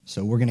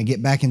So we're going to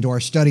get back into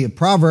our study of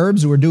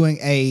Proverbs. We're doing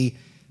a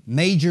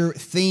major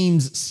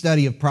themes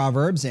study of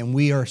Proverbs, and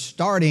we are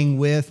starting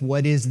with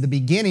what is the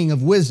beginning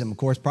of wisdom. Of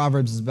course,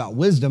 Proverbs is about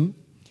wisdom,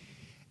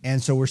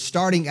 and so we're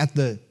starting at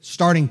the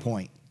starting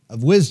point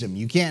of wisdom.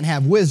 You can't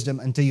have wisdom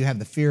until you have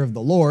the fear of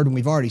the Lord, and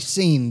we've already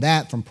seen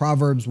that from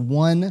Proverbs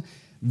 1,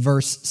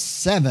 verse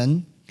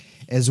 7,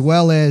 as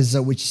well as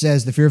which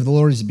says the fear of the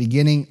Lord is the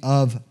beginning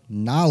of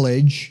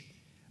knowledge,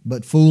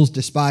 but fools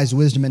despise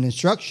wisdom and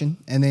instruction.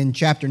 And then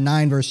chapter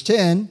 9, verse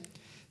 10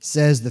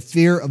 says the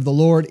fear of the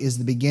Lord is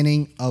the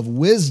beginning of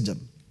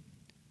wisdom.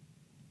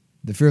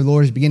 The fear of the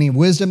Lord is the beginning of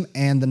wisdom,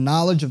 and the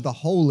knowledge of the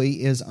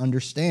holy is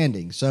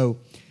understanding. So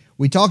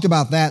we talked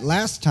about that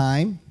last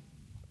time,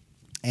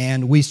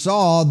 and we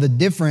saw the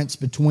difference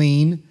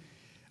between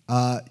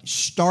the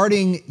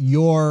starting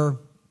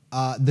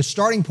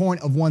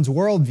point of one's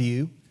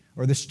worldview,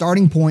 or the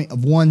starting point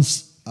of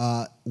one's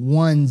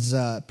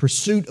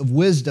pursuit of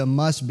wisdom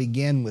must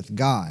begin with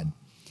God.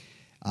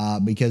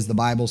 Because the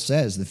Bible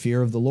says the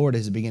fear of the Lord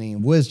is the beginning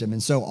of wisdom.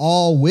 And so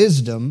all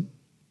wisdom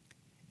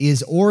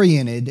is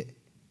oriented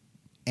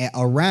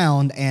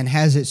around and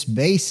has its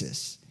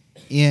basis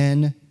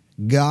in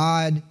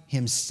God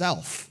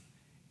Himself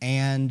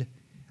and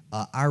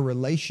our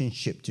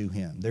relationship to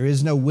Him. There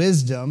is no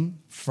wisdom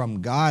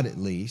from God, at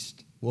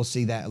least. We'll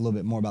see that a little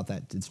bit more about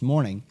that this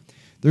morning.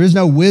 There is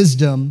no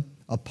wisdom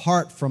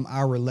apart from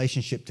our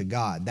relationship to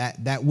God.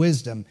 That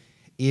wisdom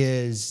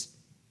is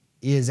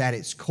at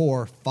its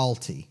core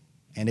faulty,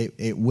 and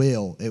it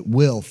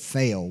will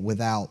fail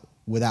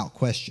without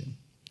question.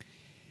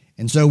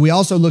 And so we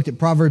also looked at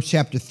Proverbs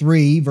chapter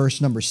 3,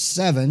 verse number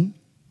 7,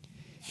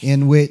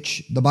 in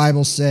which the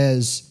Bible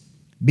says,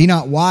 "Be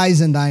not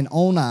wise in thine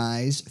own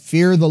eyes,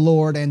 fear the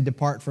Lord and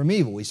depart from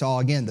evil." We saw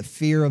again the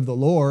fear of the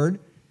Lord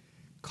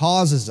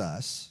causes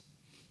us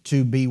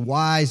to be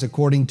wise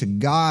according to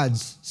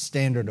God's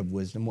standard of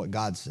wisdom, what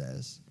God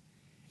says.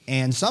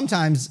 And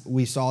sometimes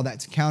we saw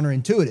that's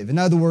counterintuitive. In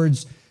other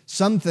words,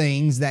 some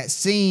things that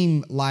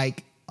seem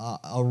like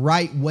a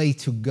right way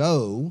to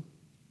go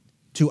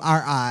to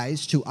our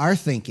eyes, to our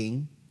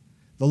thinking,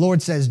 the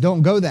Lord says,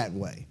 don't go that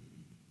way.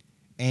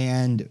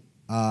 And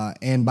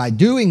by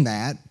doing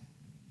that,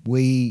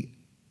 we,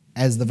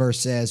 as the verse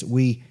says,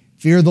 we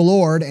fear the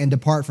Lord and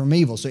depart from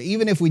evil. So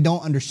even if we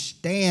don't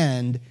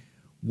understand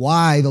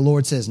why the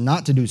Lord says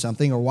not to do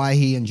something or why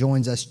He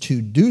enjoins us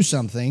to do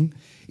something,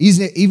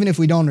 even if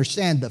we don't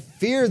understand, the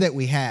fear that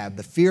we have,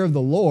 the fear of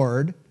the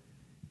Lord,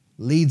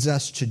 leads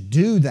us to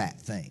do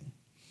that thing.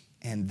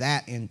 And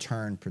that in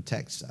turn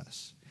protects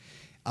us.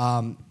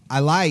 I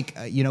like,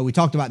 we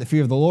talked about the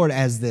fear of the Lord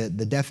as the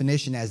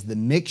definition as the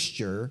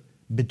mixture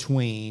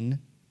between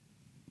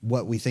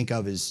what we think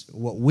of as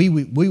what we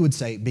would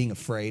say being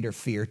afraid or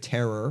fear,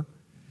 terror,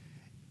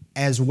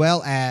 as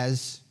well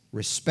as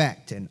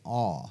respect and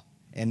awe.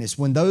 And it's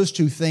when those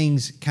two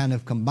things kind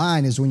of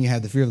combine is when you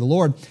have the fear of the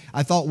Lord.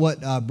 I thought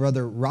what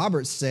Brother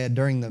Roberts said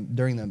during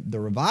the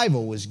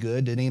revival was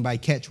good. Did anybody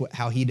catch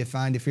how he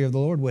defined the fear of the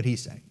Lord? What did he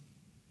say?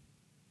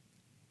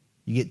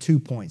 You get 2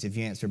 points if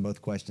you answer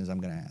both questions I'm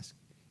going to ask.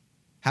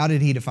 How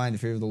did he define the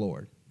fear of the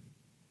Lord?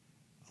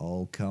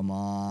 Oh, come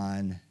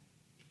on.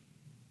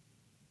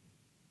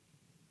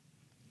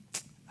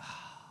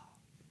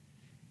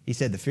 He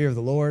said the fear of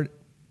the Lord?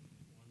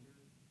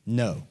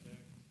 No.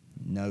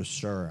 No,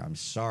 sir. I'm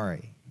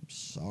sorry.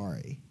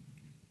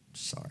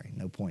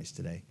 No points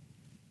today.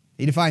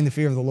 He defined the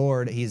fear of the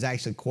Lord. He's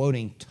actually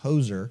quoting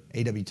Tozer,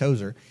 A.W.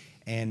 Tozer,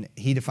 and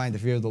he defined the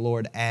fear of the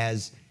Lord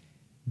as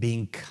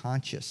being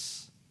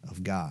conscious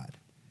of God.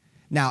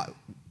 Now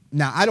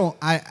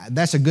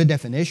that's a good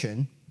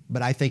definition,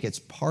 but I think it's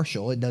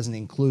partial. It doesn't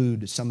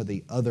include some of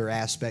the other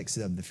aspects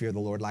of the fear of the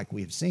Lord like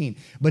we have seen.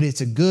 But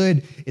it's a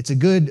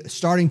good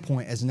starting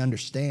point as an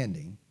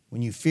understanding.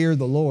 When you fear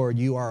the Lord,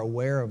 you are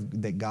aware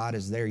of that God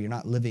is there. You're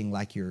not living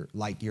like you're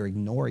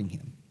ignoring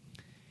Him.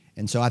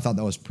 And so I thought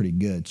that was pretty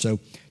good. So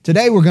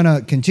today we're going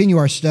to continue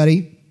our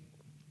study,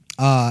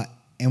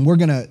 and we're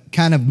going to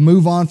kind of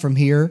move on from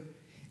here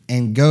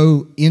and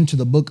go into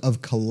the book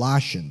of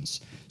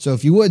Colossians. So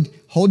if you would,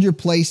 hold your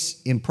place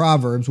in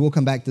Proverbs. We'll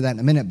come back to that in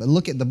a minute, but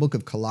look at the book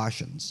of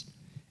Colossians,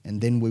 and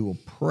then we will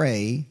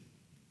pray.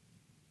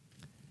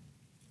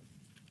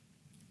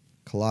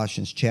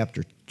 Colossians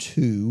chapter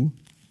 2.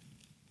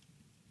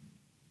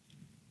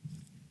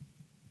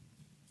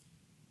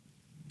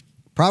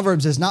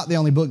 Proverbs is not the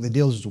only book that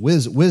deals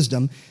with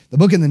wisdom. The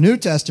book in the New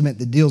Testament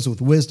that deals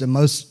with wisdom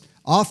most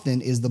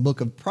often is the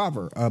book of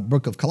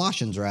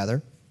Colossians,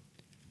 rather.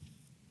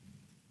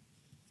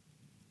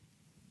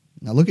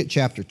 Now look at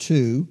chapter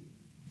 2,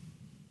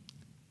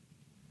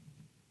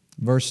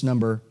 verse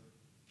number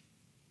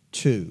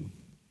 2.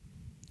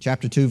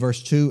 Chapter 2,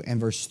 verse 2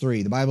 and verse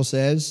 3. The Bible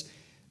says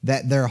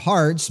that their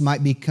hearts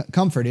might be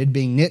comforted,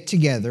 being knit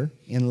together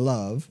in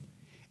love,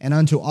 and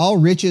unto all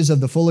riches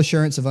of the full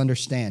assurance of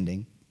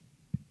understanding,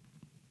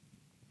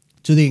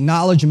 to the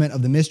acknowledgement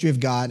of the mystery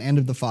of God and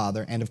of the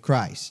Father and of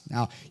Christ.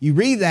 Now, you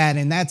read that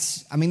and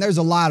there's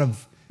a lot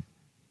of,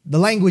 the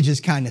language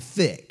is kind of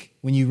thick.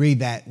 when you read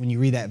that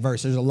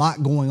verse. There's a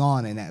lot going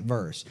on in that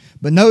verse.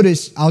 But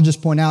notice, I'll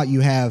just point out,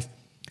 you have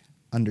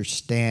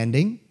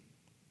understanding,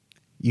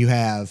 you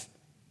have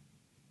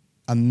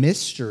a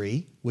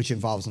mystery, which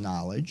involves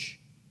knowledge.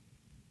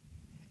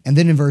 And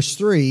then in verse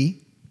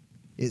 3,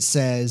 it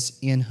says,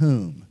 in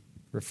whom,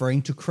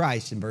 referring to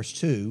Christ in verse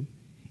 2,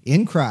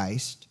 in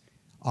Christ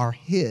are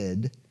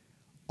hid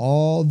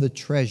all the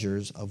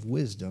treasures of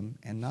wisdom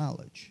and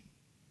knowledge.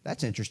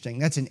 That's interesting.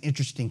 That's an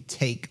interesting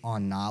take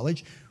on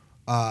knowledge.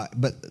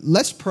 But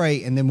let's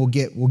pray, and then we'll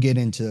get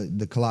into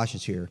the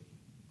Colossians here.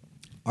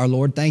 Our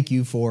Lord, thank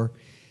you for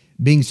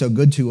being so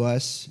good to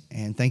us,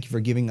 and thank you for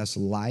giving us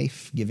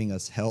life, giving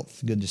us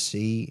health. Good to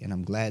see, and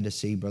I'm glad to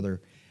see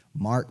Brother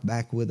Mark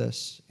back with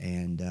us,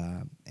 and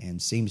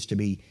seems to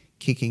be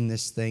kicking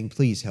this thing.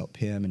 Please help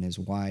him and his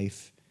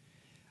wife.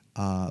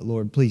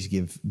 Lord, please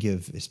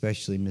give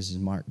especially Mrs.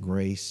 Mark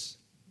grace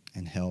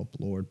and help,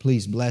 Lord.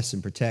 Please bless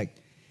and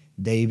protect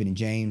David and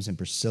James and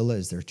Priscilla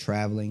as they're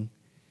traveling.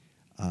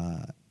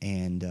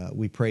 And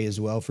we pray as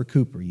well for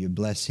Cooper. You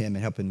bless him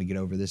and help him to get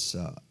over this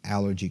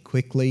allergy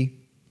quickly.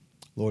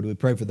 Lord, we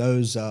pray for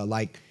those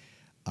like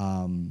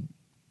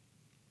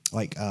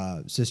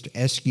Sister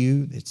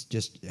Eskew that's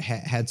just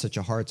had such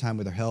a hard time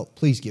with her health.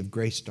 Please give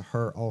grace to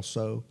her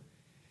also.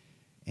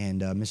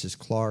 And Mrs.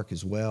 Clark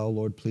as well.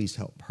 Lord, please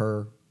help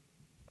her.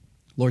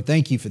 Lord,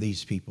 thank you for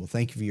these people.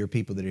 Thank you for your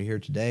people that are here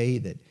today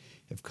that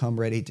have come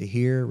ready to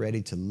hear,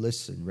 ready to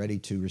listen, ready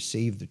to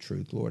receive the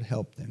truth. Lord,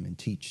 help them and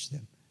teach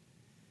them.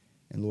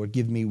 And Lord,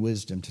 give me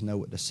wisdom to know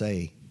what to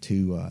say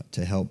to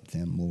help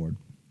them, Lord.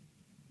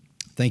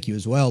 Thank you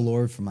as well,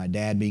 Lord, for my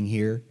dad being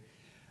here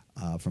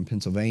from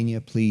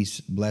Pennsylvania. Please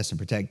bless and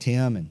protect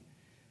him and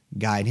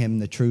guide him in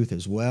the truth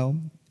as well.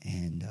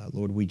 And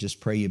Lord, we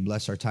just pray you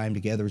bless our time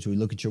together as we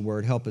look at your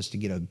word. Help us to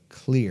get a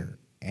clear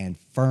and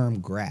firm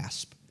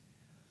grasp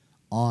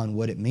on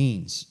what it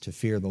means to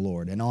fear the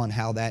Lord and on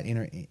how that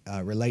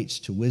relates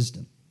to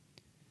wisdom.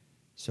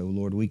 So,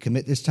 Lord, we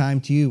commit this time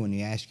to you and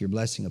we ask your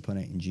blessing upon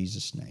it in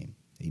Jesus' name.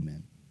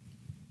 Amen.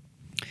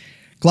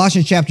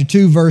 Colossians chapter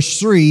 2, verse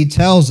 3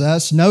 tells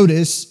us,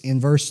 notice in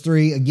verse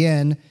 3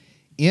 again,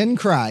 in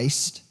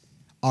Christ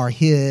are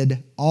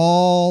hid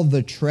all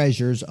the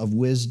treasures of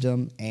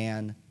wisdom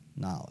and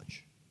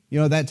knowledge. You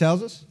know what that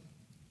tells us?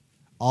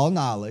 All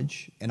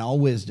knowledge and all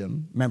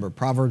wisdom. Remember,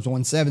 Proverbs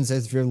 1:7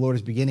 says the fear of the Lord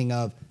is the beginning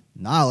of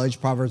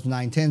knowledge. Proverbs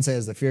 9:10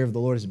 says the fear of the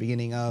Lord is the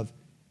beginning of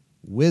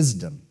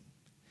wisdom.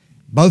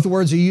 Both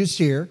words are used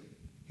here.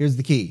 Here's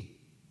the key.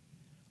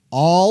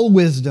 All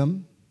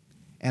wisdom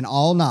and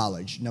all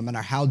knowledge, no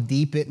matter how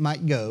deep it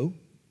might go,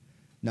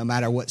 no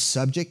matter what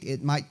subject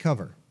it might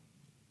cover,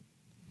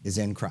 is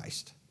in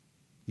Christ.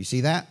 You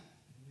see that?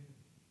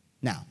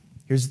 Now,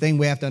 here's the thing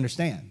we have to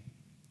understand.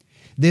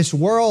 This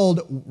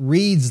world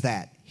reads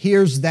that,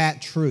 hears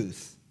that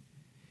truth,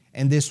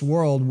 and this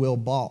world will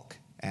balk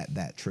at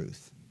that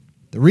truth.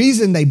 The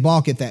reason they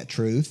balk at that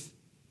truth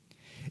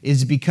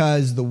is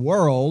because the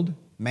world,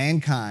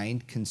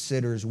 mankind,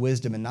 considers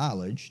wisdom and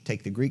knowledge.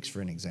 Take the Greeks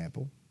for an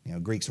example. You know,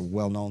 Greeks are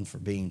well known for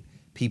being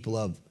people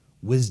of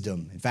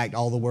wisdom. In fact,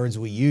 all the words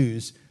we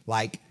use,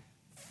 like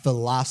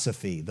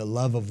philosophy, the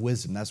love of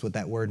wisdom, that's what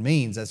that word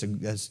means.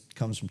 That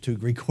comes from two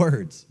Greek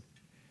words.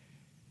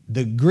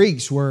 The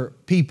Greeks were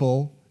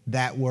people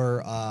that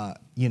were,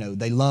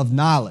 they loved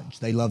knowledge.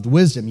 They loved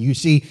wisdom. You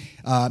see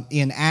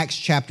in Acts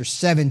chapter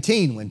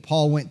 17, when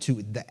Paul went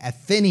to the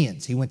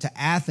Athenians, he went to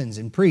Athens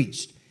and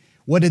preached.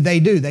 What did they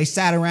do? They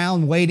sat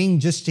around waiting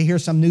just to hear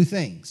some new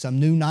thing, some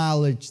new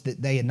knowledge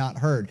that they had not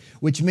heard,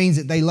 which means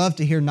that they love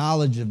to hear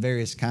knowledge of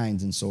various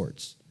kinds and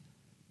sorts.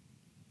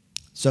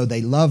 So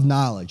they love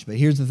knowledge. But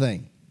here's the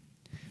thing.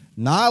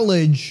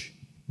 Knowledge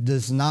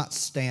does not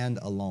stand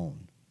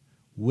alone.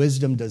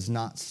 Wisdom does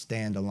not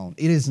stand alone.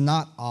 It is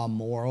not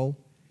amoral.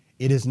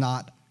 It is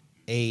not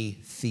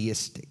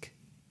atheistic.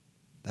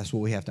 That's what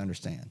we have to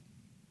understand.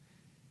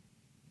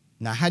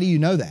 Now, how do you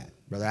know that,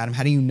 Brother Adam?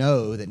 How do you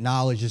know that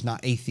knowledge is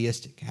not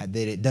atheistic, that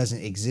it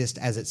doesn't exist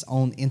as its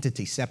own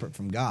entity separate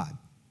from God?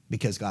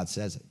 Because God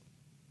says it.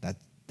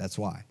 That's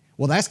why.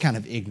 Well, that's kind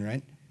of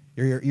ignorant.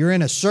 You're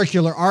in a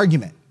circular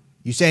argument.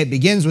 You say it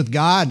begins with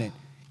God and it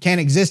can't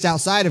exist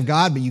outside of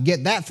God, but you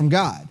get that from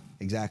God.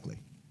 Exactly.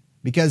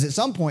 Because at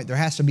some point there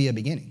has to be a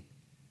beginning.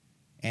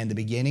 And the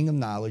beginning of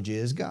knowledge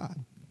is God.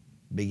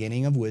 The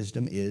beginning of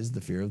wisdom is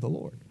the fear of the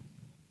Lord.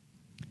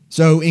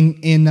 So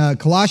in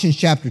Colossians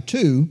chapter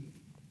 2,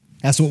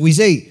 that's what we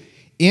see.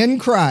 In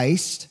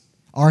Christ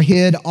are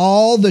hid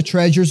all the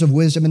treasures of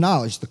wisdom and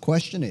knowledge. The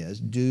question is,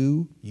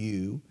 do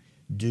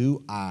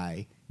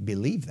I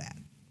believe that?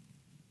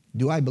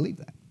 Do I believe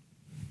that?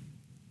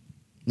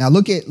 Now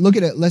look at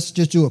it. Let's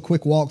just do a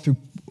quick walk through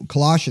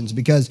Colossians,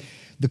 because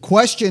the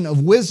question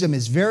of wisdom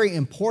is very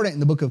important in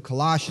the book of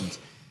Colossians.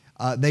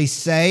 They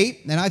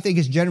say, and I think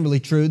it's generally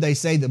true, they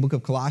say the book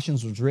of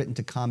Colossians was written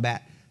to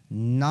combat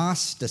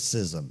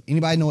Gnosticism.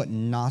 Anybody know what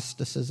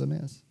Gnosticism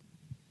is?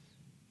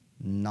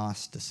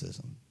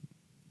 Gnosticism.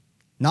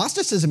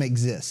 Gnosticism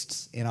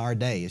exists in our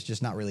day. It's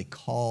just not really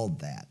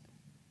called that.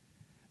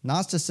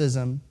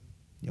 Gnosticism,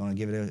 you want to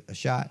give it a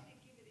shot?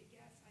 Give it a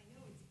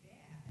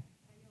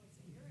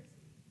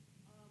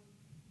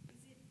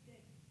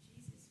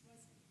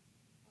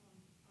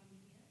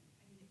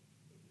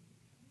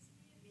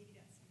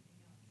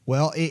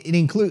Well, it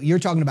includes, you're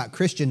talking about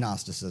Christian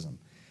Gnosticism,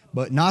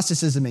 but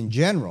Gnosticism in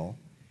general,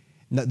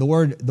 the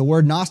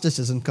word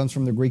Gnosticism comes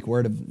from the Greek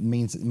word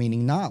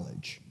meaning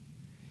knowledge.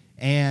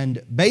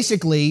 And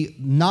basically,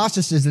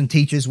 Gnosticism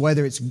teaches,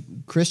 whether it's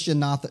Christian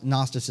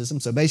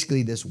Gnosticism, so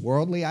basically this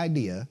worldly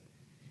idea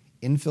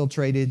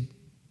infiltrated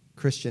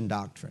Christian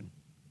doctrine.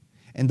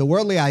 And the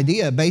worldly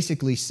idea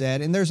basically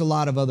said, and there's a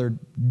lot of other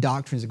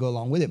doctrines that go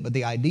along with it, but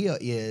the idea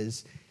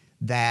is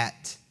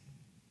that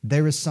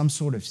there is some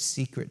sort of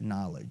secret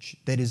knowledge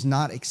that is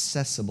not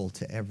accessible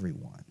to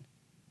everyone.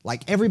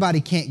 Like everybody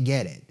can't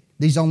get it.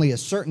 There's only a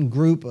certain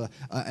group,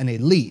 an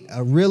elite,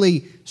 a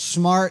really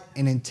smart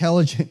and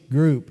intelligent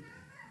group.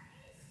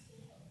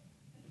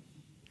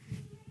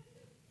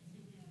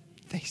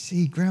 They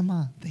see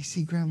Grandma. They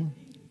see Grandma.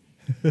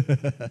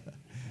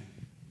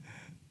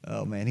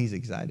 Oh man, he's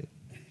excited.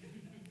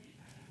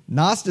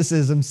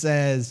 Gnosticism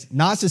says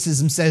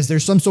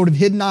there's some sort of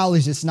hidden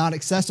knowledge that's not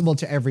accessible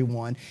to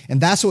everyone,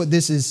 and that's what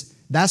this is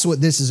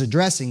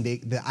addressing,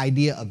 the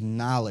idea of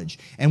knowledge.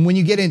 And when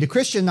you get into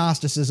Christian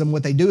Gnosticism,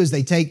 what they do is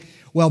they take,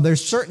 well,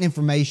 there's certain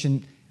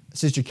information,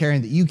 Sister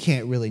Karen, that you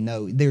can't really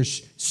know.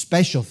 There's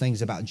special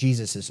things about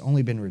Jesus that's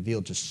only been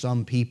revealed to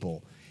some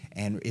people,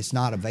 and it's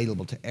not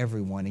available to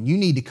everyone. And you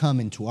need to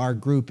come into our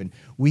group, and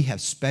we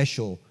have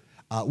special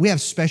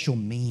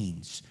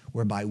means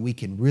whereby we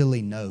can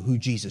really know who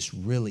Jesus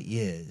really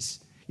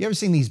is. You ever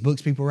seen these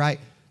books people write?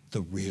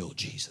 The real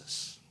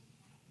Jesus,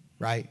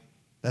 right?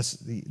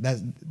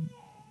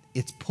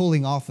 It's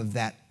pulling off of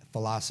that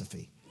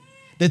philosophy.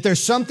 That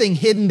there's something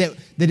hidden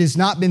that has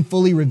not been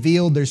fully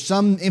revealed. There's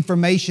some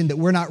information that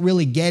we're not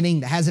really getting,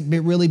 that hasn't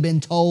really been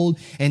told.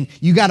 And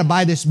you got to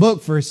buy this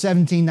book for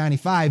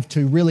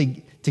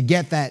 $17.95 to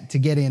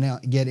get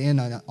in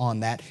on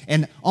that.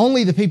 And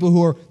only the people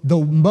who are the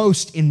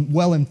most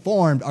well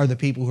informed are the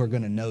people who are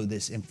going to know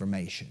this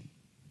information.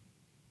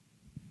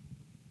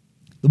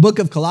 The book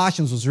of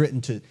Colossians was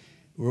written to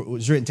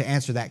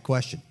answer that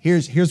question.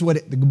 Here's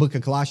what the book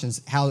of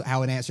Colossians, how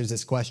it answers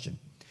this question.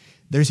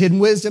 There's hidden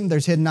wisdom,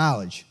 there's hidden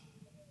knowledge.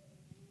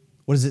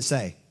 What does it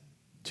say?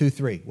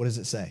 2:3. What does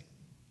it say?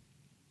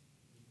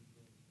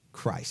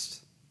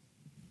 Christ.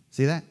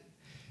 See that?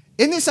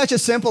 Isn't this such a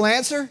simple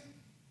answer?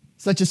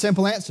 Such a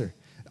simple answer.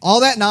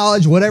 All that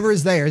knowledge, whatever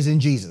is there, is in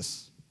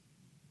Jesus.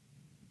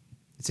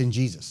 It's in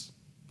Jesus.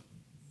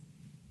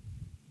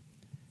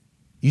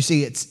 You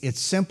see, it's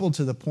simple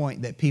to the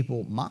point that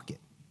people mock it.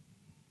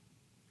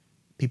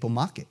 People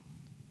mock it.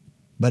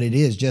 But it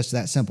is just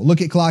that simple.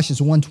 Look at Colossians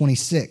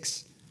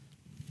 1:26.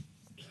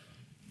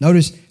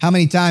 Notice how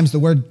many times the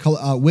word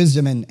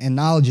wisdom and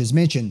knowledge is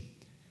mentioned.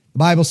 The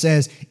Bible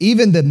says,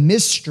 even the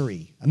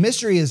mystery. A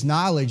mystery is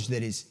knowledge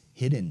that is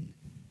hidden,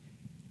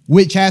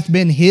 which hath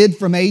been hid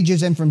from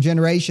ages and from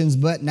generations,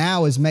 but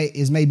now is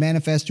made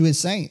manifest to his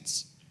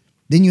saints.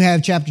 Then you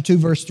have chapter 2,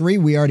 verse 3,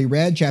 we already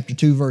read. Chapter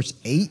 2, verse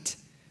 8,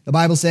 the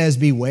Bible says,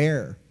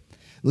 beware,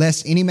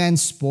 lest any man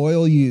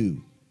spoil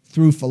you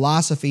through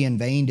philosophy and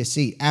vain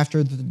deceit,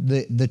 after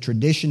the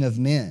tradition of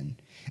men,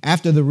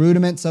 after the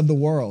rudiments of the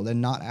world,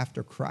 and not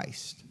after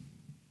Christ.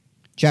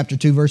 Chapter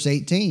 2, verse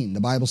 18, the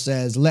Bible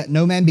says, let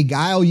no man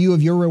beguile you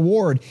of your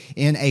reward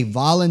in a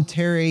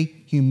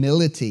voluntary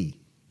humility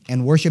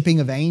and worshiping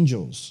of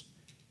angels,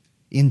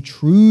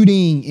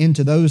 intruding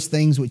into those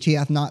things which he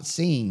hath not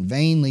seen,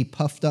 vainly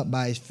puffed up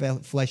by his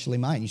fleshly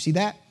mind. You see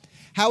that?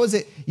 How is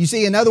it? You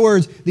see, in other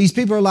words, these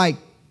people are like,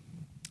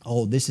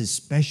 oh, this is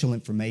special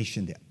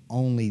information that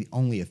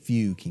only a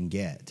few can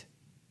get.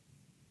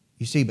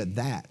 You see, but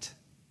that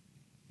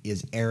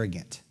is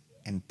arrogant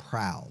and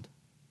proud.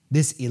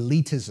 This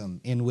elitism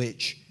in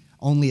which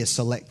only a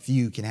select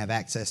few can have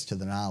access to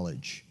the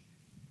knowledge.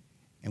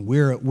 And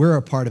we're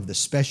a part of the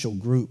special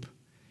group.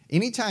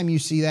 Anytime you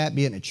see that,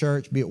 be it in a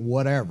church, be it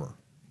whatever,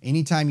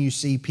 anytime you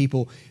see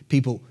people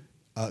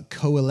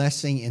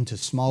coalescing into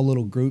small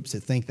little groups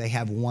that think they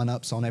have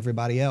one-ups on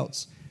everybody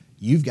else,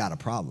 you've got a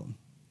problem.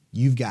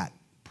 You've got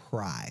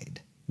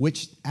pride,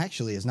 which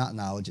actually is not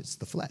knowledge, it's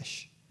the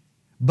flesh.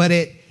 But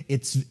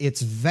its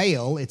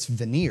veil, its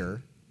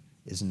veneer,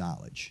 is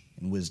knowledge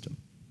and wisdom.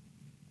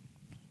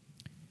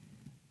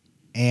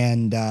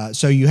 And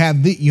so you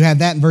have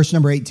that in verse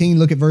number 18.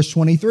 Look at verse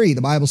 23.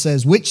 The Bible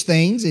says, which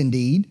things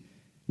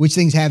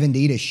have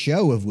indeed a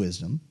show of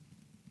wisdom,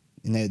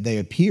 and they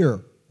appear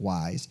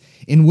wise,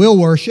 in will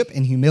worship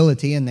and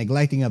humility and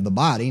neglecting of the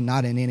body,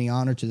 not in any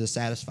honor to the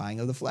satisfying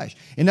of the flesh.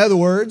 In other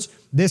words,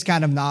 this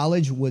kind of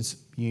knowledge was,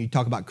 you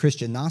talk about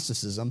Christian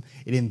Gnosticism,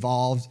 it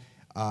involved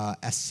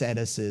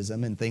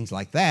asceticism and things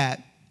like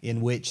that,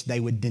 in which they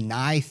would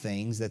deny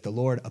things that the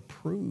Lord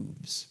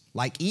approves,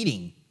 like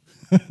eating.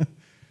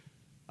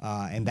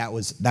 And that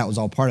was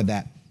all part of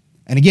that.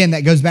 And again,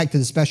 that goes back to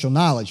the special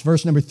knowledge.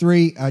 Verse number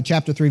 3,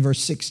 chapter 3, verse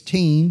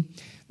 16,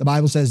 the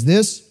Bible says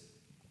this,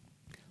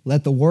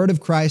 let the word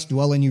of Christ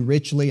dwell in you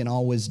richly in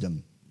all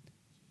wisdom,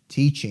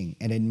 teaching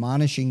and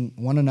admonishing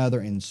one another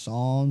in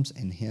psalms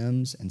and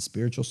hymns and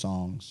spiritual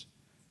songs,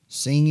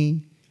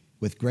 singing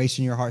with grace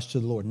in your hearts to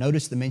the Lord.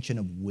 Notice the mention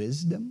of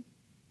wisdom.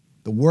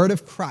 The word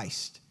of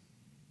Christ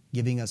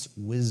giving us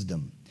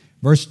wisdom.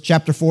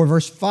 Chapter 4,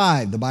 verse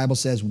 5, the Bible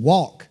says,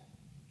 walk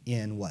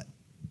in what?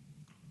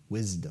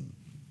 Wisdom.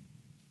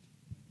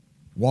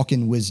 Walk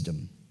in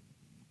wisdom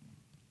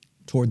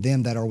toward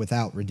them that are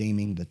without,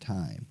 redeeming the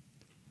time.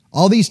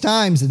 All these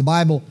times the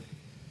Bible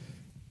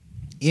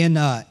in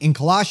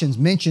Colossians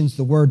mentions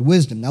the word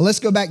wisdom. Now let's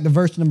go back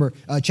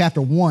to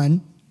chapter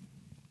 1,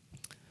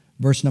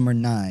 verse number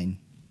 9.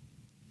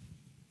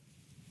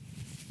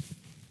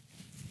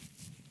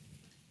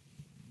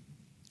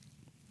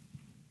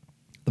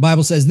 The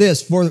Bible says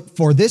this,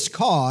 for this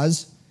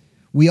cause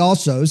we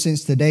also,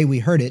 since the day we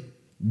heard it,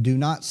 do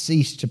not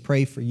cease to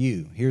pray for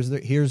you.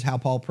 Here's how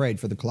Paul prayed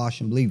for the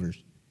Colossian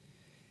believers.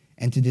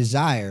 And to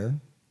desire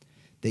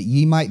that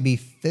ye might be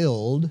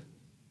filled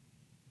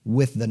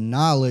with the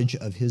knowledge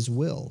of his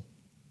will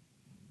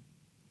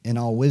in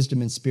all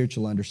wisdom and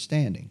spiritual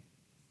understanding.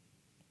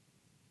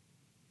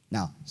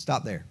 Now,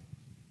 stop there.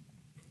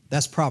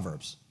 That's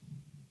Proverbs,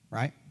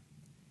 right?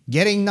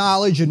 Getting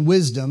knowledge and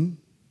wisdom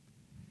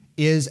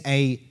is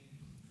a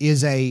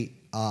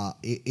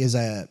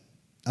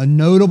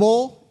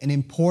notable and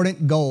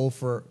important goal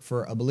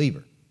for a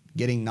believer,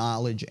 getting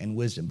knowledge and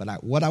wisdom.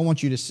 But what I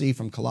want you to see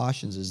from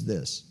Colossians is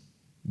this,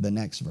 the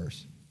next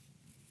verse.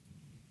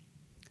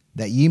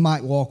 That ye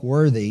might walk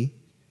worthy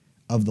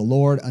of the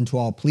Lord unto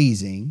all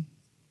pleasing.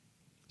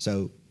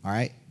 So, all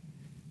right,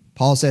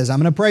 Paul says, I'm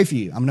going to pray for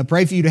you. I'm going to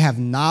pray for you to have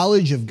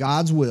knowledge of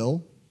God's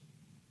will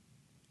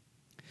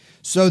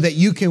so that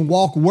you can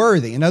walk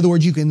worthy. In other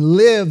words, you can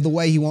live the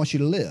way he wants you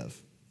to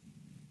live.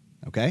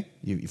 Okay?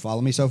 You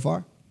follow me so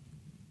far?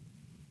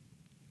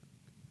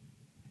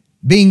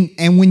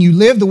 And when you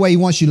live the way he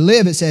wants you to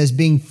live, it says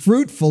being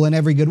fruitful in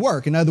every good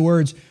work. In other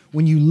words,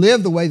 when you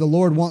live the way the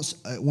Lord wants,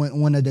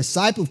 when a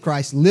disciple of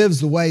Christ lives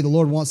the way the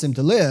Lord wants them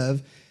to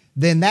live,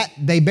 then that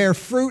they bear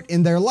fruit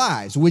in their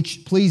lives,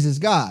 which pleases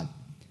God.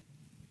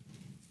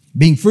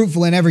 Being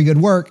fruitful in every good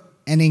work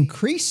and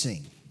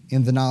increasing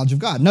in the knowledge of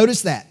God.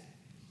 Notice that.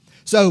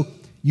 So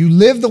you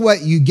live the way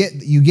you get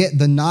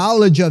the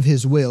knowledge of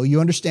his will.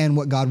 You understand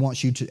what God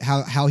wants you to,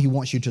 how he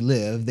wants you to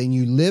live. Then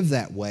you live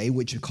that way,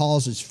 which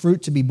causes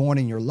fruit to be born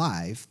in your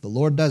life. The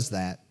Lord does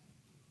that.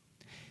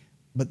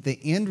 But the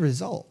end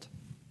result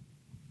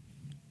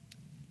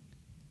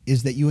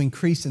is that you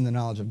increase in the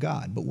knowledge of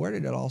God. But where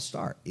did it all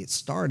start? It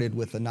started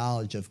with the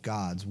knowledge of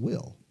God's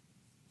will.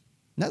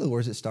 In other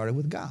words, it started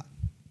with God.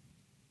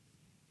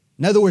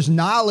 In other words,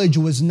 knowledge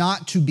was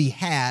not to be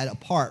had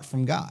apart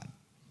from God.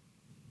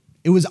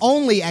 It was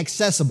only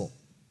accessible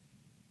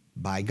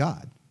by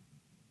God.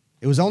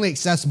 It was only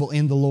accessible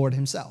in the Lord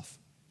himself.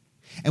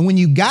 And when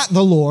you got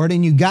the Lord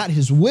and you got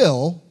his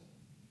will,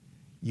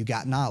 you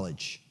got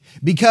knowledge.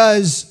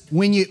 Because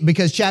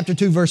chapter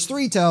 2, verse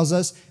 3 tells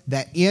us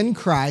that in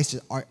Christ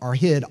are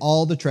hid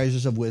all the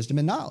treasures of wisdom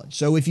and knowledge.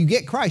 So if you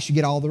get Christ, you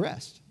get all the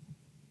rest.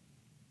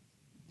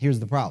 Here's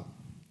the problem.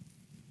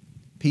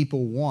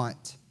 People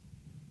want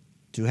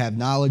to have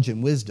knowledge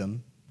and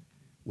wisdom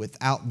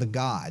without the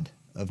God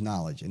of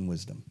knowledge and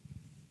wisdom.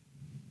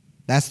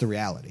 That's the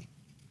reality.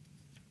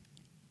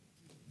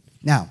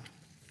 Now,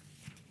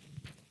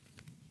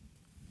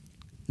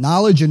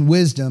 knowledge and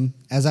wisdom,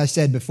 as I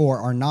said before,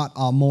 are not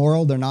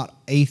amoral. They're not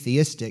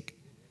atheistic.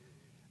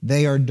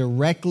 They are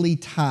directly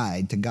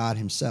tied to God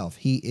himself.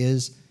 He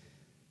is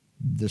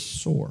the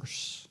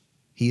source.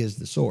 He is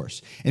the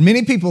source. And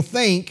many people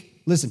think,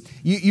 listen,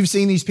 you've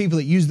seen these people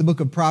that use the book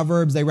of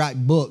Proverbs. They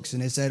write books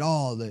and they said,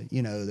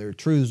 their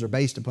truths are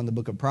based upon the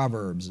book of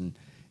Proverbs. And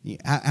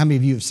how many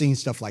of you have seen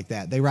stuff like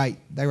that? They write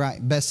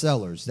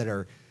bestsellers that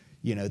are,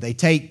 they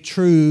take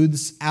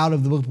truths out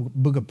of the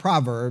book of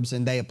Proverbs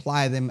and they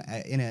apply them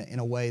in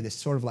a way that's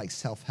sort of like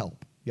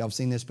self-help. Y'all have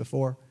seen this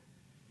before?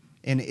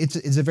 And it's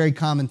a very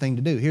common thing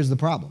to do. Here's the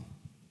problem.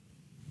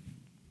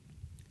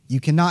 You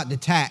cannot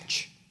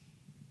detach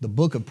the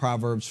book of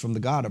Proverbs from the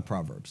God of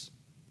Proverbs.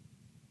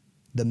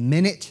 The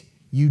minute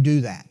you do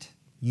that,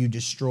 you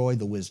destroy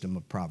the wisdom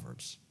of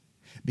Proverbs.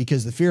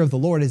 Because the fear of the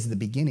Lord is the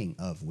beginning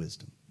of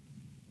wisdom.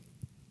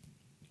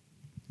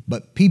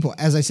 But people,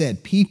 as I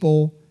said,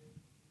 because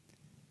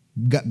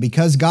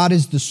God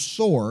is the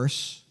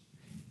source,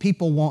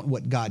 people want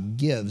what God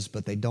gives,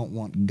 but they don't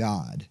want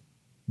God.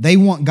 They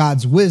want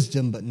God's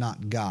wisdom, but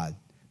not God.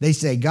 They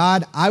say,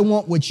 God, I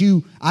want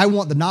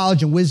the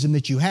knowledge and wisdom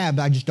that you have,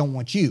 but I just don't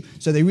want you.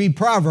 So they read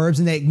Proverbs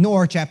and they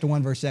ignore chapter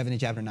 1, verse 7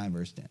 and chapter 9,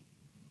 verse 10.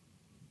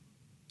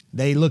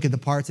 They look at the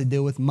parts that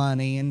deal with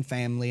money and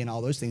family and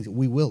all those things that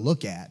we will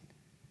look at,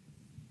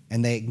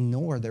 and they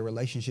ignore their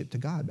relationship to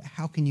God. But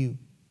how could you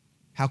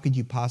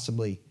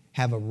possibly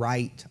have a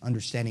right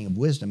understanding of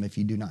wisdom if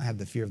you do not have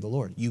the fear of the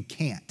Lord? You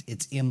can't.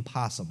 It's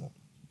impossible.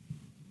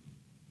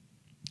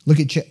 Look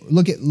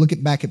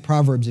at back at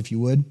Proverbs, if you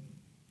would.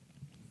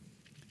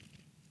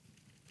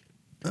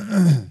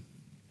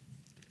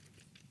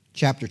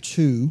 Chapter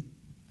 2.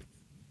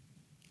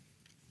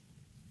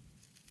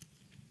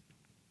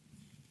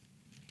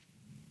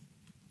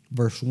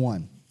 Verse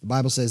 1. The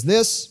Bible says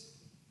this.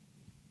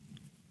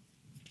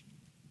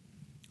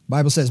 The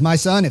Bible says, my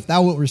son, if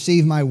thou wilt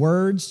receive my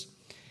words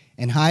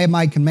and hide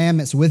my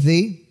commandments with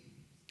thee,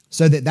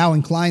 so that thou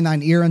incline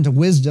thine ear unto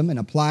wisdom and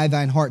apply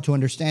thine heart to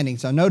understanding.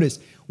 So notice,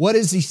 what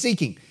is he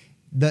seeking?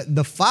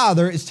 The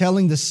Father is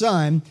telling the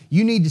Son,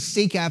 you need to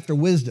seek after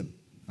wisdom.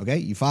 Okay,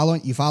 you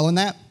following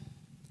that?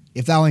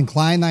 If thou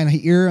incline thine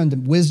ear unto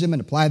wisdom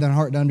and apply thine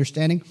heart to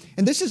understanding.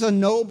 And this is a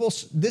noble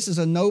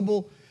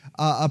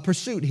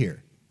pursuit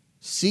here.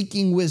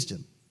 Seeking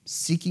wisdom,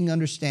 seeking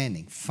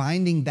understanding,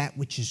 finding that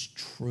which is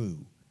true,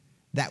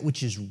 that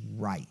which is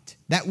right,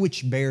 that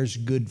which bears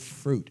good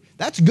fruit.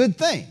 That's a good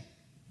thing.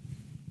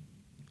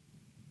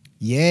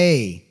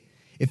 Yea,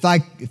 if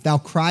thou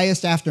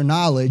criest after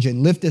knowledge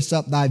and liftest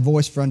up thy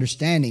voice for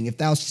understanding, if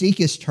thou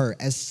seekest her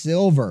as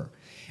silver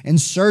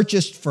and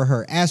searchest for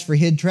her as for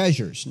hid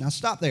treasures. Now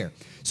stop there.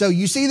 So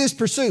you see this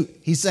pursuit.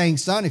 He's saying,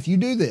 son, if you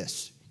do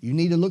this, you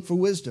need to look for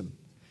wisdom.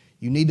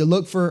 You need to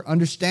look for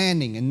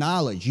understanding and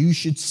knowledge. You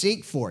should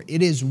seek for it.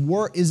 It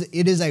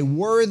is a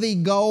worthy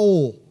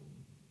goal.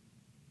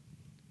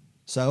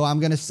 So I'm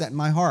going to set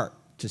my heart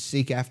to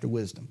seek after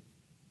wisdom,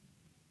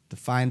 to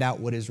find out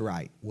what is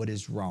right, what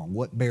is wrong,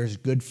 what bears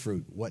good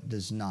fruit, what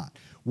does not,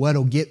 what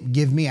will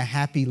give me a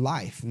happy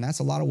life. And that's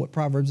a lot of what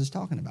Proverbs is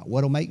talking about.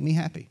 What will make me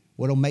happy?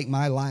 What will make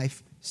my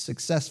life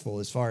successful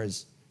as far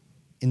as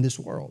in this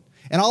world?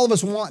 And all of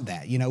us want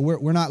that. You know,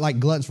 we're not like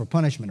gluttons for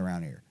punishment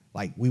around here.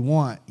 Like we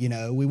want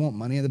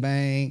money in the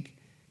bank.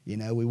 You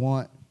know, we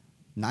want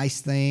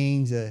nice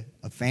things, a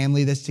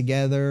family that's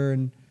together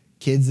and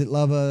kids that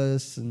love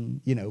us. And,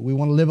 you know, we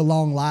want to live a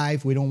long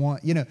life. We don't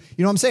want, you know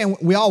what I'm saying?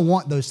 We all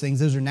want those things.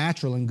 Those are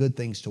natural and good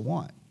things to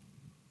want.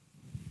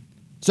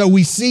 So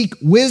we seek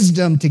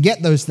wisdom to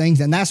get those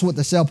things. And that's what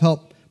the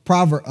self-help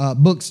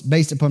books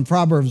based upon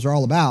Proverbs are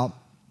all about.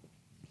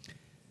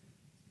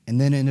 And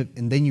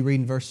then you read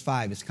in verse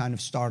 5, it's kind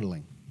of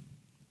startling.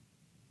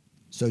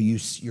 So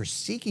you're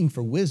seeking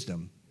for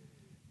wisdom,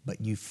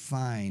 but you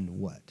find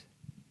what?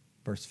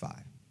 Verse 5.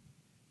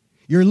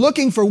 You're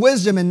looking for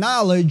wisdom and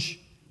knowledge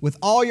with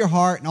all your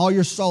heart and all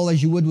your soul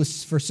as you would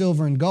for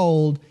silver and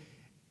gold.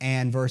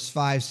 And verse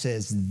 5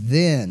 says,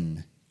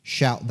 then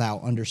shalt thou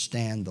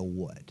understand the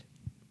what?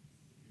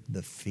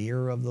 The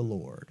fear of the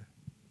Lord.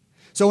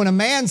 So when a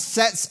man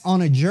sets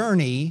on a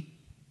journey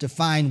to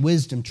find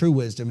wisdom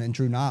and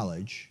true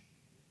knowledge,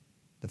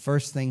 the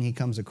first thing he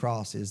comes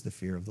across is the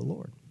fear of the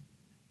Lord.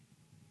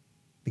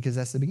 Because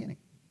that's the beginning.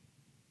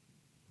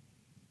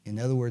 In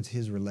other words,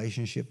 his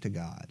relationship to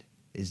God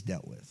is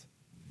dealt with.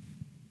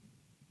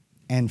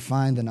 And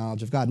find the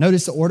knowledge of God.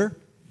 Notice the order.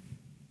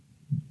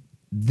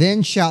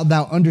 Then shalt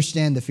thou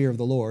understand the fear of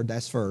the Lord,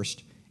 that's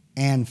first,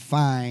 and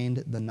find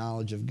the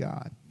knowledge of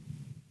God.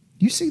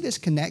 You see this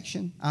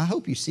connection? I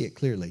hope you see it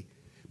clearly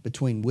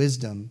between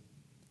wisdom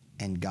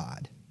and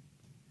God.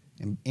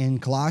 In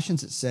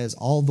Colossians it says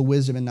all the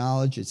wisdom and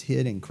knowledge is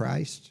hid in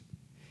Christ.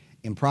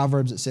 In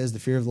Proverbs it says the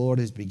fear of the Lord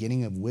is the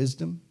beginning of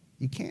wisdom.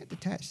 You can't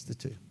detach the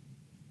two.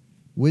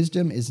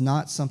 Wisdom is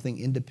not something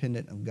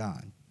independent of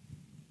God.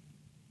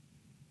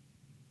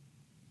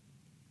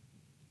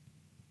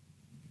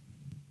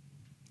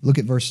 Look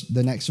at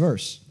the next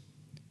verse.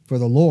 For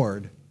the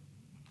Lord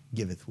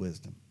giveth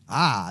wisdom.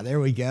 There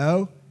we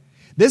go.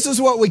 This is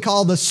what we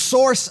call the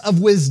source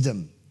of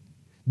wisdom.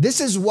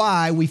 This is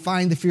why we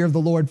find the fear of the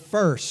Lord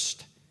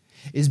first,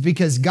 is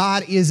because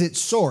God is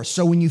its source.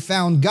 So when you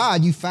found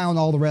God, you found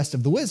all the rest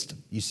of the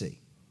wisdom, you see.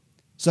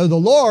 So the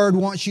Lord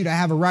wants you to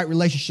have a right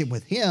relationship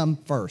with Him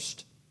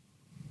first.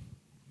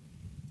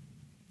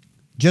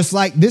 Just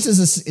like this is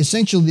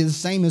essentially the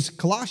same as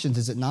Colossians,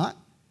 is it not?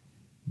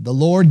 The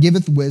Lord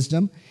giveth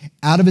wisdom.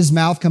 Out of his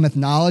mouth cometh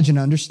knowledge and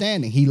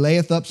understanding. He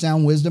layeth up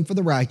sound wisdom for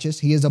the righteous.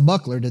 He is a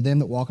buckler to them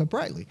that walk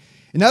uprightly.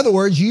 In other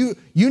words, you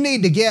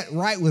need to get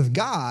right with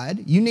God.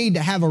 You need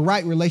to have a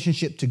right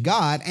relationship to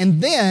God.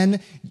 And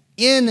then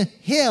in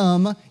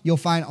Him, you'll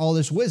find all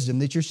this wisdom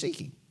that you're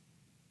seeking.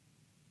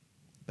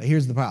 But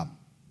here's the problem.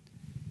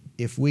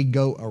 If we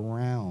go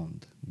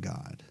around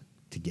God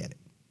to get it,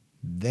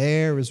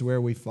 there is where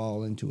we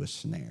fall into a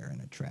snare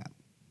and a trap.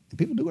 And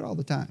people do it all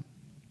the time.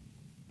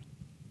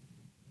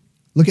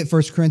 Look at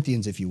 1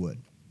 Corinthians, if you would.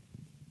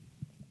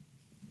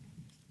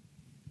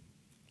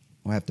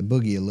 We'll have to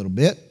boogie a little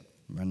bit.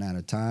 Run out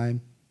of time.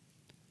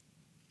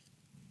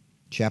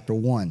 Chapter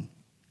 1.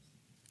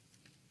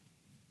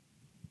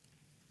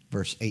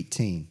 Verse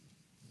 18.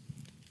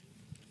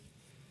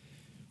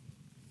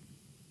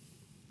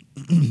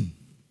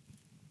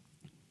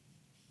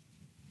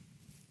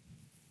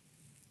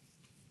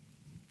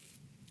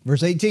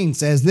 Verse 18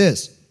 says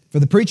this, for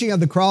the preaching of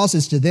the cross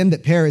is to them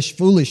that perish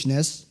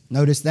foolishness.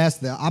 Notice that's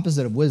the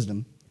opposite of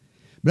wisdom.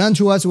 But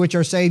unto us which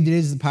are saved it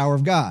is the power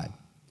of God.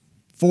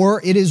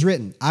 For it is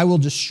written, I will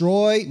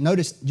destroy,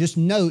 just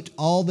note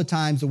all the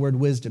times the word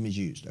wisdom is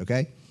used,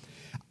 okay?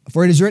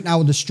 For it is written, I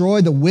will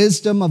destroy the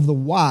wisdom of the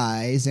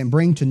wise and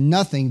bring to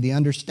nothing the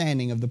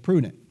understanding of the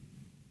prudent.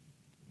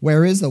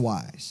 Where is the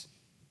wise?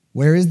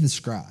 Where is the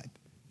scribe?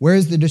 Where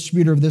is the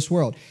disputer of this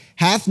world?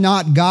 Hath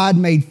not God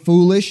made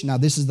foolish, now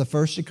this is the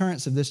first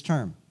occurrence of this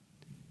term,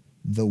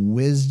 the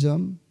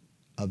wisdom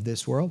of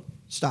this world?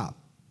 Stop.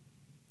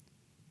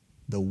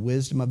 The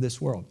wisdom of this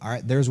world. All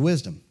right, there's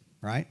wisdom,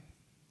 right?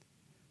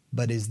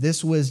 But is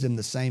this wisdom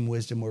the same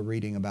wisdom we're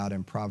reading about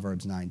in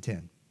Proverbs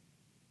 9:10?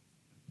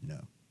 No.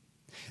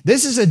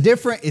 This is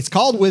it's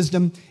called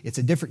wisdom. It's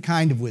a different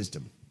kind of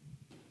wisdom.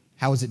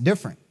 How is it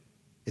different?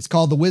 It's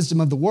called the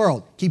wisdom of the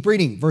world. Keep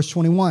reading, verse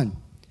 21.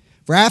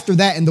 For after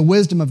that, in the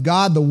wisdom of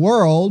God, the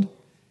world,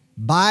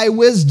 by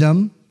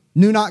wisdom,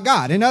 knew not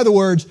God. In other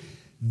words,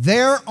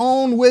 their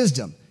own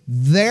wisdom,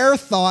 their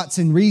thoughts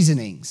and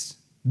reasonings,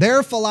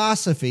 their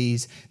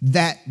philosophies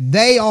that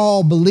they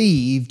all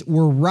believed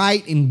were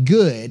right and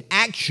good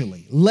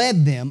actually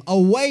led them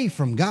away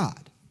from God.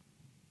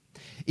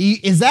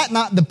 Is that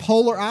not the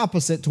polar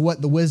opposite to what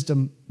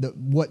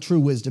what true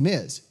wisdom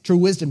is? True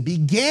wisdom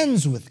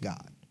begins with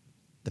God.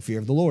 The fear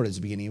of the Lord is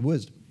the beginning of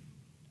wisdom.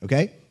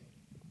 Okay?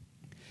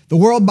 The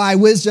world by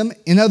wisdom,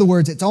 in other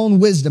words, its own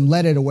wisdom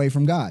led it away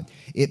from God.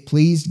 It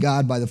pleased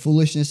God by the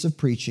foolishness of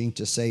preaching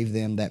to save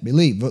them that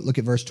believe. Look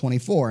at verse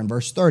 24 and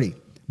verse 30.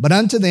 But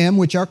unto them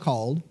which are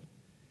called,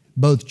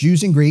 both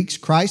Jews and Greeks,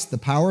 Christ the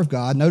power of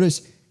God.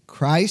 Notice,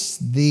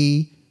 Christ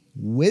the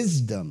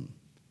wisdom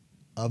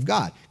of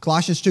God.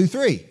 Colossians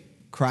 2:3.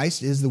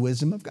 Christ is the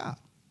wisdom of God.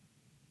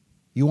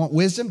 You want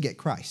wisdom? Get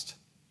Christ.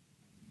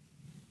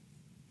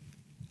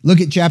 Look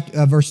at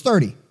verse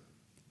 30.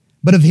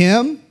 But of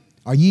him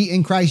are ye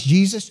in Christ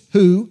Jesus,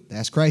 who,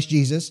 that's Christ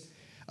Jesus,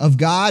 of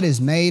God is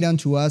made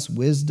unto us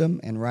wisdom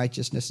and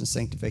righteousness and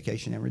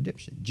sanctification and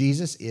redemption.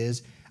 Jesus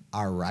is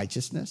our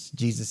righteousness.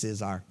 Jesus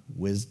is our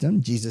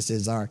wisdom. Jesus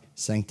is our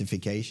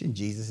sanctification.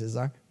 Jesus is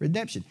our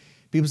redemption.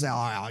 People say,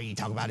 all you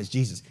talk about is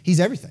Jesus. He's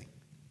everything.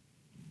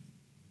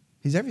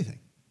 He's everything.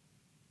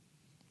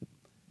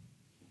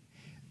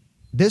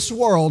 This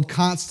world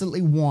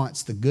constantly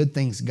wants the good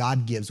things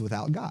God gives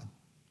without God.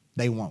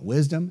 They want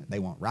wisdom, they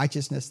want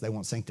righteousness, they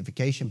want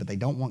sanctification, but they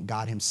don't want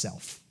God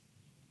himself.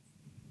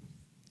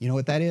 You know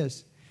what that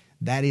is?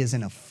 That is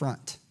an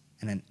affront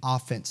and an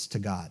offense to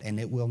God, and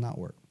it will not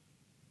work.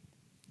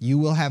 You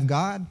will have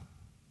God,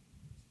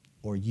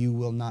 or you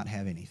will not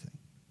have anything.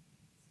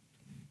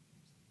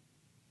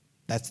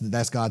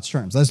 That's God's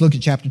terms. Let's look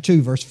at chapter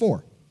 2, verse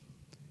 4.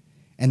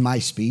 And my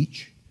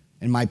speech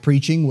and my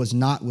preaching was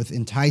not with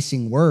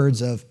enticing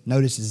words of,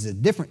 notice this is a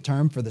different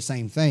term for the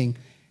same thing,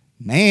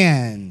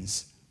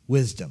 man's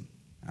wisdom.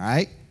 All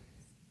right?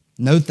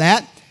 Note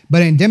that.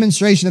 But in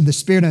demonstration of the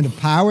Spirit and of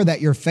power, that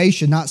your faith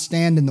should not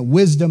stand in the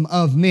wisdom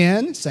of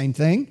men, same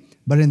thing,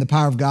 but in the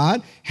power of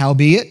God.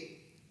 Howbeit,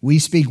 we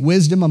speak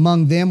wisdom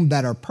among them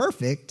that are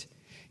perfect,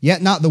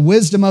 yet not the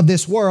wisdom of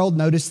this world.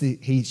 Notice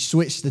he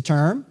switched the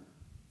term.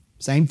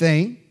 Same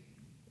thing.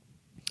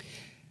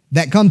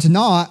 That come to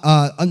naught,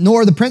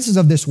 nor the princes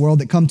of this world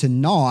that come to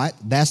naught.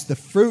 That's the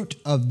fruit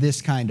of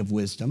this kind of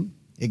wisdom.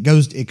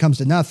 It comes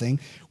to nothing.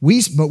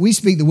 But we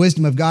speak the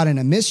wisdom of God in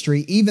a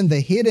mystery, even the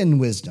hidden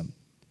wisdom,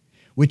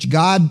 which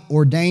God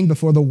ordained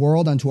before the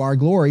world unto our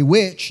glory,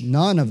 which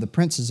none of the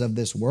princes of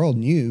this world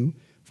knew,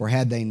 for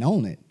had they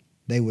known it,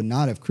 they would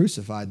not have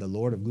crucified the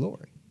Lord of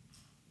glory.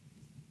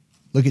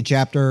 Look at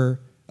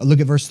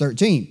verse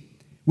 13.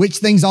 Which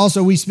things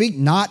also we speak,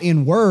 not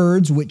in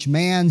words which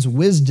man's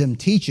wisdom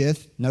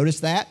teacheth. Notice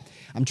that.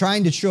 I'm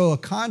trying to show a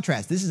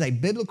contrast. This is a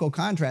biblical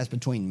contrast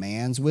between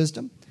man's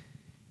wisdom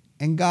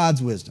and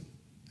God's wisdom.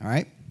 All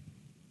right?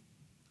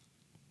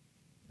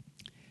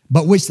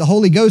 But which the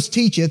Holy Ghost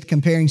teacheth,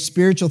 comparing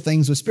spiritual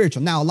things with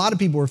spiritual. Now, a lot of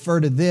people refer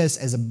to this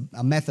as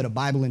a method of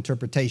Bible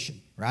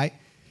interpretation, right?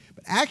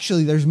 But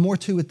actually, there's more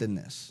to it than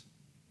this.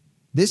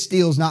 This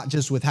deals not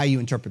just with how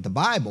you interpret the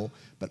Bible,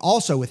 but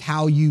also with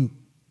how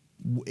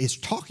is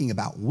talking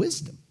about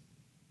wisdom.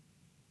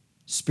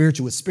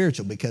 Spiritual with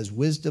spiritual, because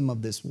wisdom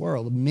of this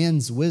world,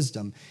 men's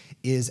wisdom,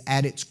 is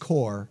at its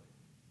core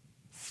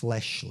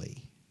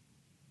fleshly.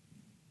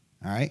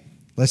 All right?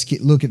 Let's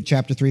look at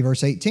chapter 3,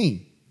 verse 18.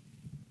 It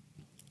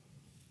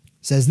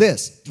says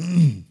this,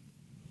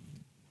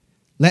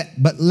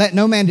 But let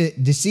no man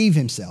deceive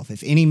himself.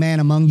 If any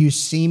man among you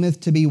seemeth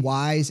to be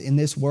wise in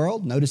this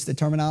world, notice the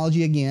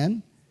terminology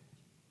again,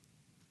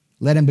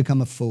 let him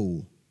become a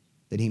fool,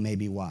 that he may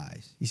be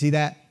wise. You see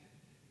that?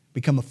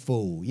 Become a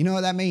fool. You know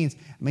what that means?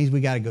 It means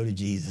we got to go to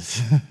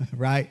Jesus,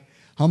 right?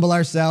 Humble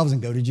ourselves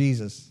and go to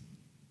Jesus.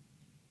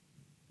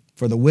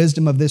 For the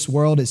wisdom of this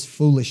world is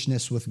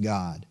foolishness with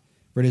God.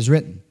 For it is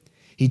written,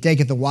 He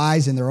taketh the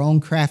wise in their own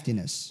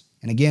craftiness.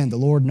 And again, the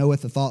Lord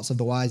knoweth the thoughts of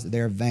the wise, that they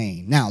are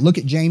vain. Now, look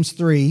at James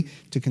 3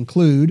 to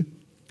conclude.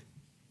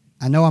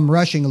 I know I'm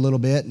rushing a little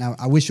bit, and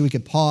I wish we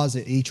could pause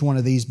at each one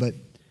of these, but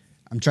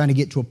I'm trying to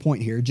get to a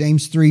point here.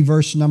 James 3,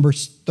 verse number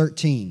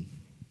 13.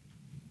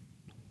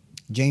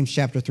 James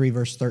chapter 3,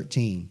 verse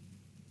 13.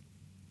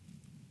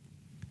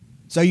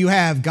 So you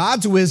have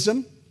God's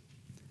wisdom.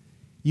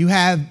 You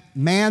have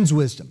man's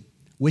wisdom,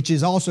 which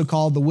is also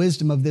called the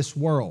wisdom of this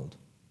world.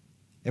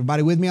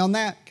 Everybody with me on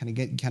that? Kind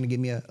of give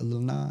me a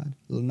little nod?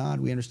 A little nod?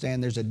 We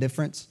understand there's a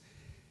difference.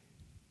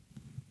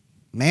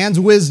 Man's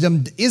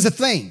wisdom is a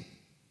thing.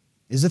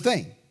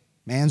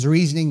 Man's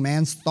reasoning,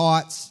 man's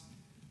thoughts,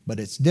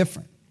 but it's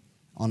different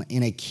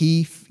in a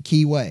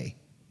key way.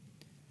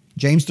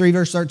 James 3,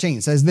 verse 13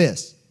 says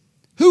this,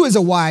 Who is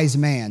a wise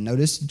man?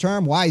 Notice the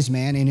term wise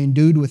man, and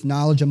endued with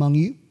knowledge among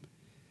you.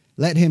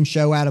 Let him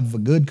show out of a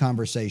good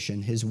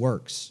conversation his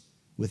works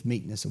with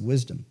meekness of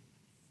wisdom.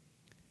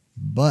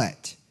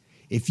 But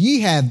if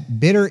ye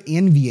have bitter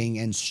envying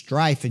and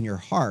strife in your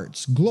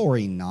hearts,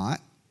 glory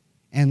not,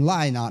 and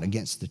lie not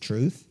against the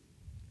truth.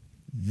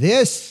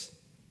 This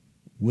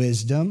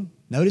wisdom,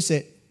 notice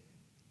it,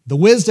 the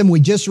wisdom we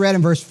just read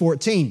in verse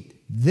 14,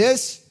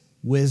 this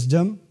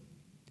wisdom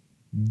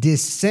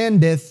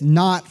descendeth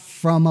not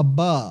from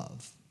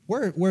above.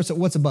 What's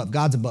above?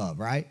 God's above,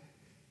 right?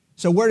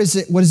 So what does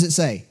it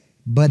say?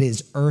 But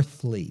is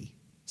earthly,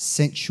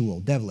 sensual,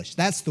 devilish.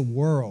 That's the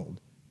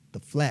world, the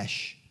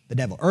flesh, the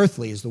devil.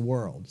 Earthly is the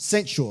world.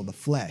 Sensual, the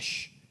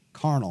flesh,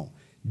 carnal.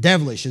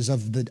 Devilish is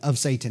of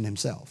Satan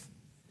himself.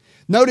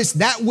 Notice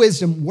that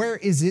wisdom, where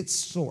is its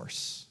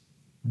source?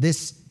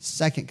 This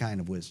second kind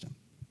of wisdom.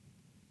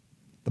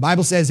 The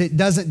Bible says it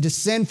doesn't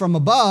descend from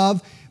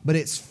above, but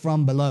it's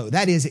from below.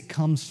 That is, it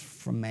comes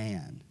from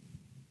man.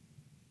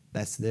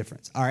 That's the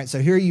difference. All right, so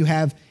here you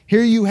have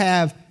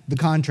the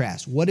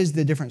contrast. What is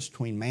the difference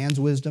between man's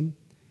wisdom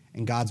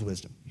and God's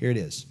wisdom? Here it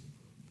is.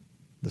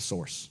 The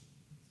source.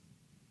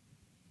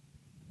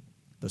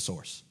 The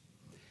source.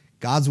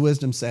 God's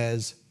wisdom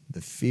says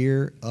the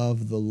fear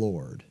of the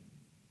Lord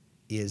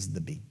is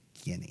the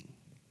beginning.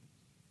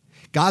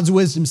 God's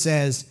wisdom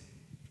says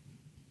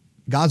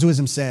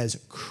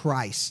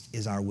Christ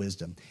is our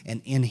wisdom,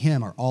 and in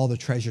him are all the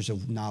treasures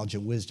of knowledge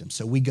and wisdom.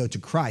 So we go to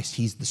Christ.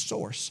 He's the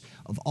source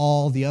of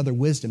all the other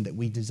wisdom that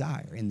we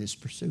desire in this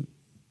pursuit.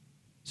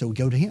 So we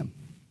go to him.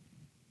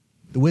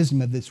 The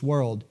wisdom of this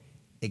world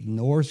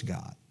ignores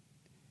God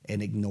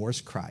and ignores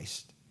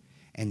Christ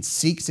and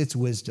seeks its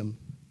wisdom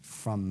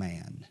from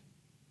man.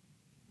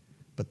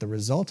 But the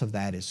result of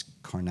that is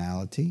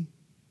carnality,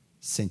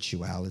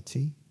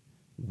 sensuality,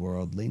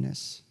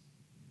 worldliness.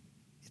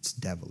 It's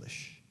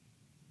devilish.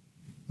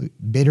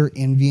 Bitter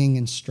envying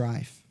and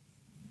strife.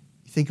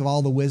 You think of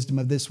all the wisdom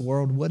of this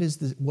world. What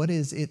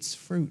is its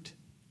fruit?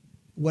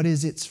 What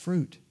is its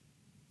fruit?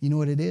 You know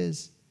what it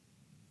is?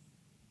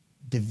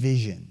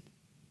 Division,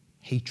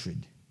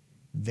 hatred,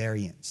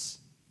 variance,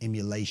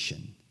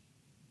 emulation,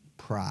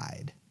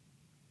 pride,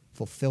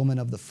 fulfillment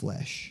of the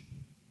flesh,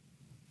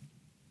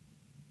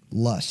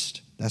 lust.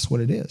 That's what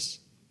it is.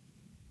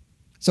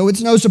 So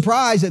it's no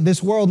surprise that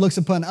this world looks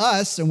upon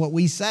us and what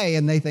we say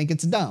and they think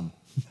it's dumb,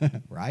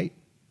 right?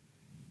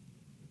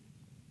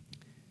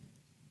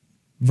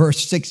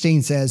 Verse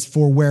 16 says,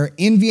 for where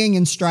envying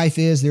and strife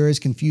is, there is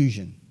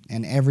confusion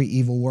and every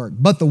evil work.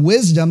 But the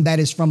wisdom that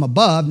is from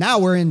above, now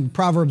we're in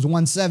Proverbs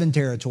 1:7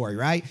 territory,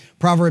 right?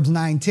 Proverbs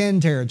 9:10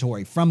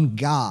 territory, from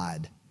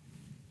God,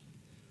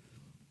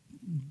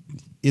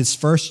 is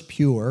first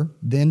pure,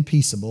 then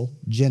peaceable,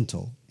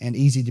 gentle, and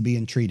easy to be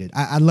entreated.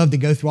 I'd love to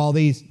go through all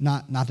these,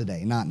 not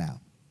today, not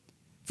now.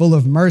 Full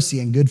of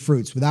mercy and good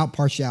fruits, without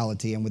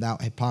partiality and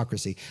without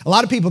hypocrisy. A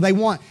lot of people, they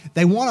want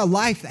a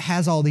life that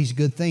has all these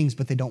good things,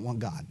 but they don't want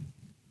God.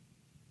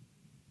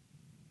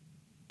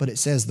 But it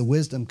says the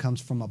wisdom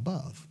comes from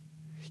above.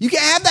 You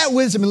can't have that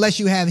wisdom unless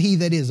you have he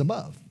that is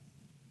above.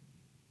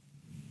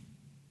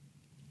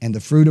 And the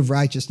fruit of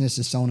righteousness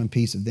is sown in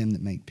peace of them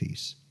that make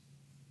peace.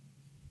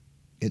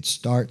 It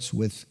starts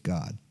with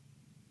God.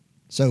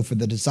 So for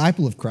the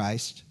disciple of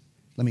Christ,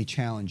 let me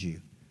challenge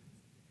you.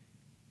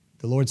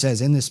 The Lord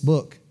says in this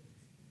book,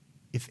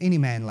 if any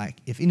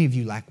of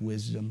you lack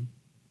wisdom,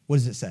 what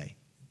does it say?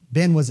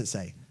 Ben, what does it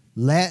say?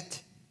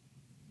 Let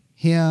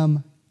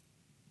him,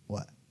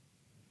 what?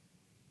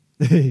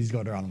 He's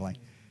going around the blank.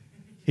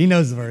 He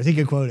knows the verse. He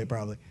could quote it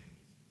probably.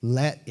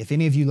 If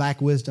any of you lack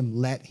wisdom,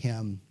 let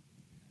him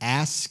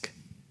ask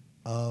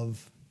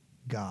of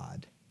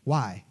God.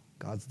 Why?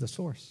 God's the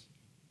source.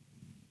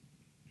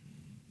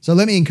 So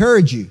let me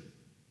encourage you.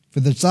 For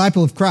the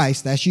disciple of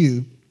Christ, that's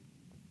you,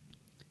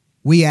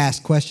 we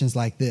ask questions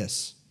like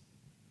this.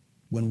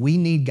 When we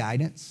need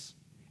guidance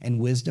and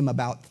wisdom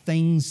about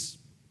things,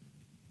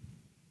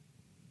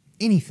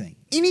 anything,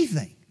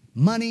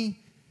 money,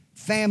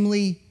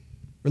 family,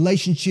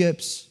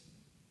 relationships,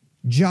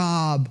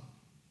 job,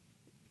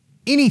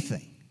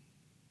 anything,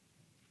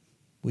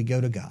 we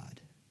go to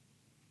God.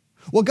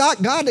 Well, God,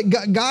 what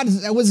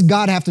does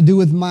God have to do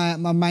with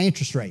my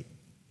interest rate?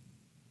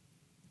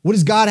 What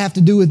does God have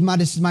to do with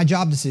my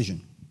job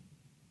decision?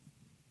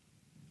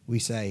 We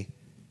say,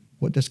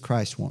 what does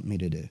Christ want me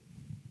to do?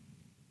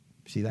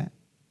 See that?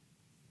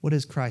 What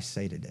does Christ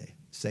say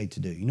to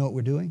do? You know what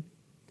we're doing?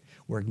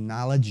 We're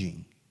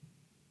acknowledging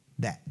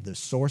that the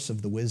source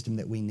of the wisdom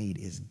that we need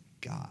is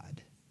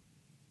God.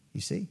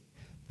 You see?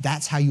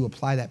 That's how you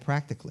apply that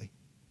practically.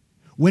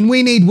 When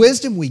we need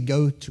wisdom, we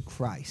go to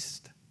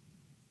Christ,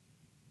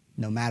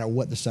 no matter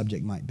what the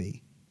subject might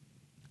be.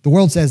 The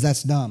world says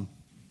that's dumb.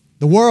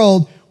 The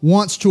world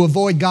wants to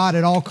avoid God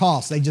at all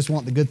costs. They just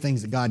want the good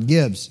things that God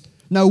gives.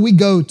 No, we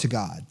go to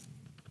God.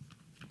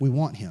 We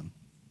want him.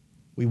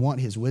 We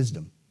want his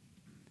wisdom.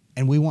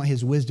 And we want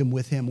his wisdom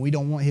with him. We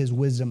don't want his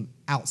wisdom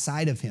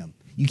outside of him.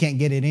 You can't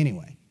get it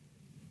anyway.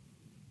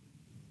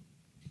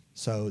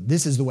 So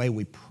this is the way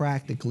we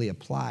practically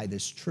apply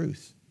this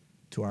truth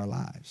to our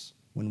lives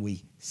when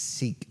we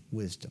seek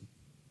wisdom.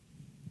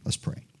 Let's pray.